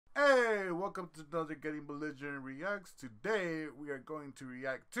welcome to another Getting Belligerent Reacts. Today we are going to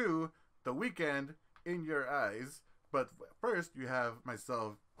react to The Weeknd, In Your Eyes. But first you have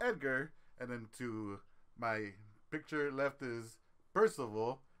myself, Edgar, and then to my picture left is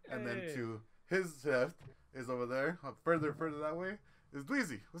Percival, and then to his left is over there, further that way, is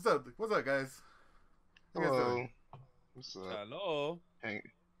Dweezy. What's up? What's up, guys? Hello. What's up? Hello. Hanging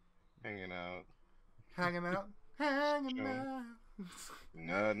out. Hanging out? Hanging out.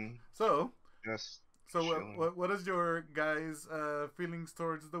 Nothing. So chilling. what is your guys' feelings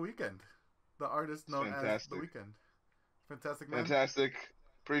towards The Weeknd, the artist known as The Weeknd? Fantastic man. Fantastic.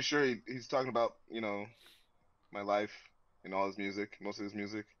 Pretty sure he's talking about, my life and all his music, most of his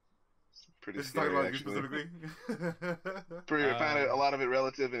music. It's pretty scary, actually. I find it, a lot of it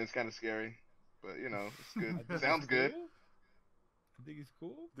relative, and it's kind of scary. But it's good. It sounds good. I think he's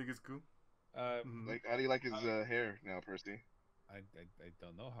cool. Think it's cool. Like, how do you like his hair now, Percy? I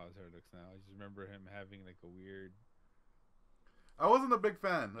don't know how his hair looks now. I just remember him having like a weird. I wasn't a big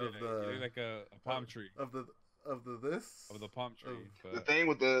fan of the like a palm tree of the palm tree. The thing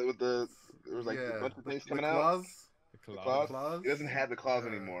with the there was like a bunch of things coming out. The claws. He doesn't have the claws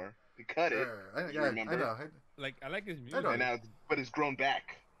anymore. He cut it. I know. I like his music. And now, but it's grown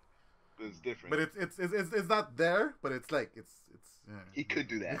back. But it's different. But it's not there. But it's like it's. Yeah. He could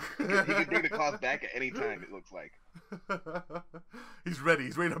do that. He could bring the claws back at any time. It looks like. He's ready.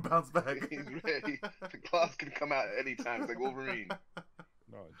 He's ready to bounce back. He's ready. The claws can come out at any time. It's like Wolverine. Oh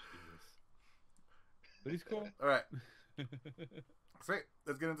Jesus! But he's cool. All right. Sweet.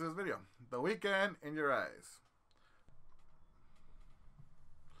 Let's get into this video. The Weeknd, In Your Eyes.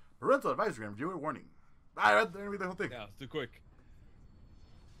 Parental advisory and viewer warning. I read the whole thing. Yeah, it's too quick.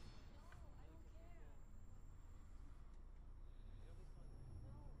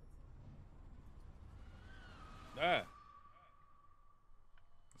 Ah.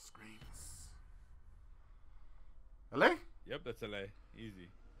 The screams. LA? Yep, that's LA.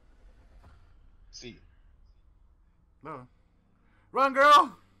 Easy. See. No. Run,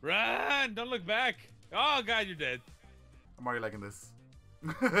 girl! Run! Don't look back. Oh God, you're dead. I'm already liking this.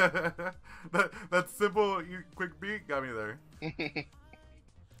 that simple, quick beat got me there. Is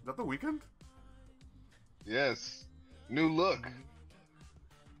that The Weeknd? Yes. New look.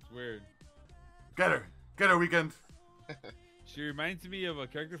 It's weird. Get her, Weeknd. She reminds me of a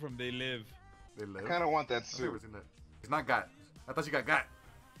character from They Live. They Live? I kind of want that suit. I've never seen that. It's not got. I thought she got.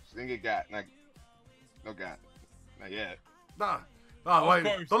 She didn't get got. No got. Not yet. Nah. Oh, wait.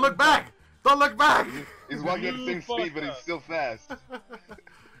 Don't look back. Don't look back. He's walking at the same speed, but he's still fast.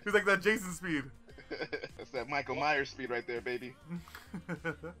 He's like that Jason speed. That's that Michael Myers speed right there, baby.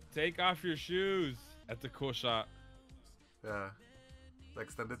 Take off your shoes. That's a cool shot. Yeah. The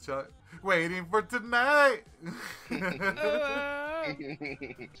extended shot. Waiting for tonight. She's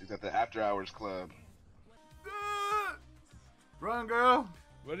at the After Hours Club. Run, girl.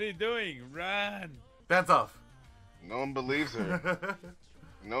 What are you doing? Run. Dance off. No one believes her.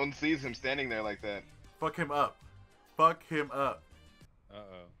 No one sees him standing there like that. Fuck him up. Fuck him up.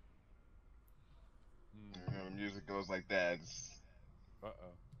 Uh-oh. The music goes like that.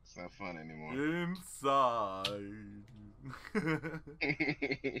 Uh-oh. It's not fun anymore. Inside.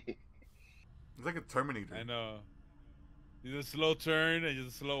 It's like a Terminator. I know. He's a slow turn and just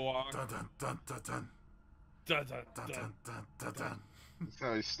a slow walk. Dun dun dun dun dun. Dun dun dun dun dun dun dun. That's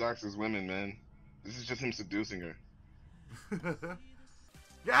how he stalks his women, man. This is just him seducing her.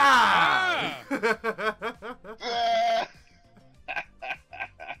 Yeah!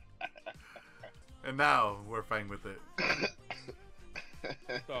 And now we're fine with it.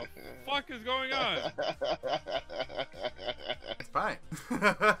 What the fuck is going on? It's fine.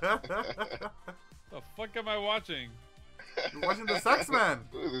 The fuck am I watching? You're watching the Sex Man.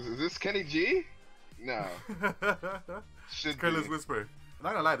 Is this Kenny G? No. Should Careless Whisper. I'm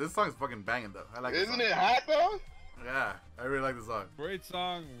not gonna lie, this song is fucking banging though. I like it. Isn't it hot though? Yeah, I really like the song. Great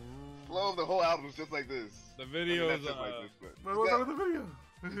song. Flow of the whole album is just like this. The video is like this, but what's up with the video?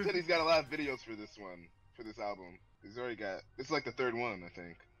 He said he's got a lot of videos for this one, for this album. He's already got. This is like the third one, I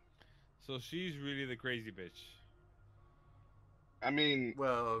think. So she's really the crazy bitch. I mean,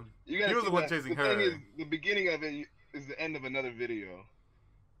 well, he was the one chasing her. Thing is, the beginning of it is the end of another video.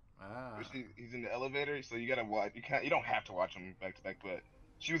 Ah. He's in the elevator, so you gotta watch. You don't have to watch them back to back, but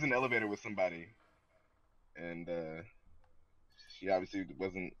she was in the elevator with somebody, and she obviously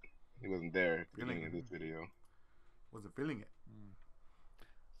wasn't. He wasn't there at the beginning of this video. Wasn't feeling it.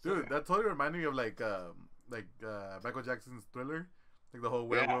 Dude, that totally reminded me of like Michael Jackson's Thriller, like the whole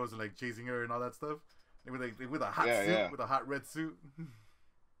werewolves and like chasing her and all that stuff. With a hot suit, with a hot red suit.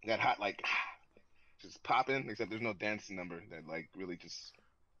 That hot, like, just popping, except there's no dance number that, like, really just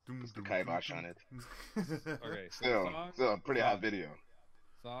With the kibosh on it. Okay, so Still a pretty hot video.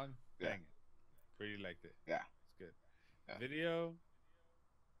 Song, Yeah. dang it. Really liked it. Yeah. It's good. Yeah. Video,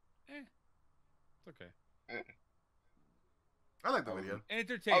 it's okay. I like the video.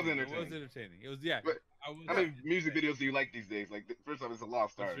 Entertaining. It was entertaining. It was, yeah. But how many music videos do you like these days? Like, first off, it's a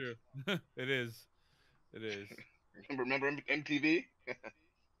lost art. True. It is. It is. Remember MTV?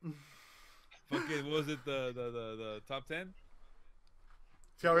 Fucking, what was it, the top 10?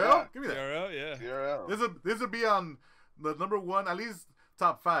 TRL? Yeah. Give me that. TRL, yeah. TRL. This would be on the number one, at least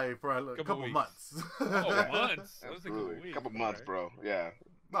top 5 for a couple months. Oh, months? That was a couple Absolutely. weeks. Couple months, right? bro. Yeah.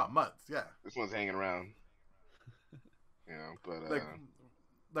 Not months, yeah. This one's hanging around. You know, but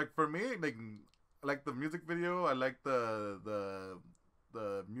like for me, like I like the music video. I like the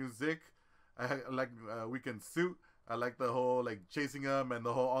music. I like Weeknd suit. I like the whole like chasing him and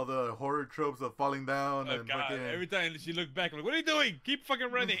all the horror tropes of falling down. Oh, and God. fucking... Every time she looked back, I'm like, what are you doing? Keep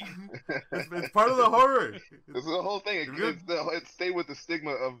fucking running. it's part of the horror. This is the whole thing. It stayed with the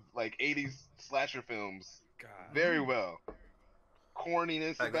stigma of like 80s slasher films. God. Very well.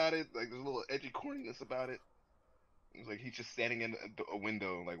 Corniness about it. Like, there's a little edgy corniness about it. It's like he's just standing in a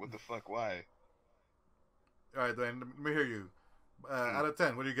window. Like, what the fuck? Why? All right, Dwayne, let me hear you. Out of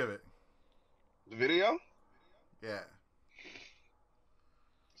 10, what do you give it? The video? Yeah.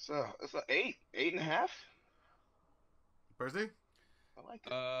 So it's an 8.5. Percy? I like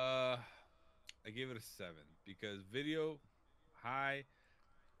it. I gave it a 7 because video high.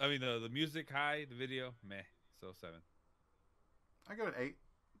 I mean the music high, the video meh. So 7. I give it 8.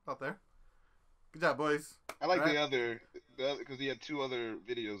 Out there. Good job, boys. I like the other because he had 2 other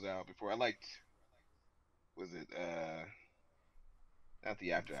videos out before. I liked. Was it not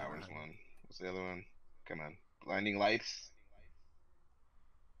the After Hours one? What's the other one? Come on, Blinding Lights.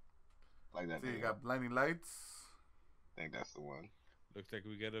 Like that. So you got Blinding Lights. I think that's the one. Looks like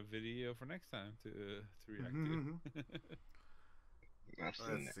we got a video for next time to react to.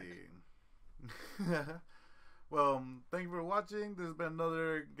 Let's see. Well, thank you for watching. This has been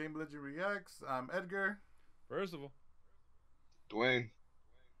another Game Legend Reacts. I'm Edgar. Percival. Dewayne.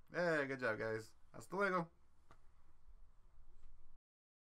 Hey, good job, guys. Hasta luego.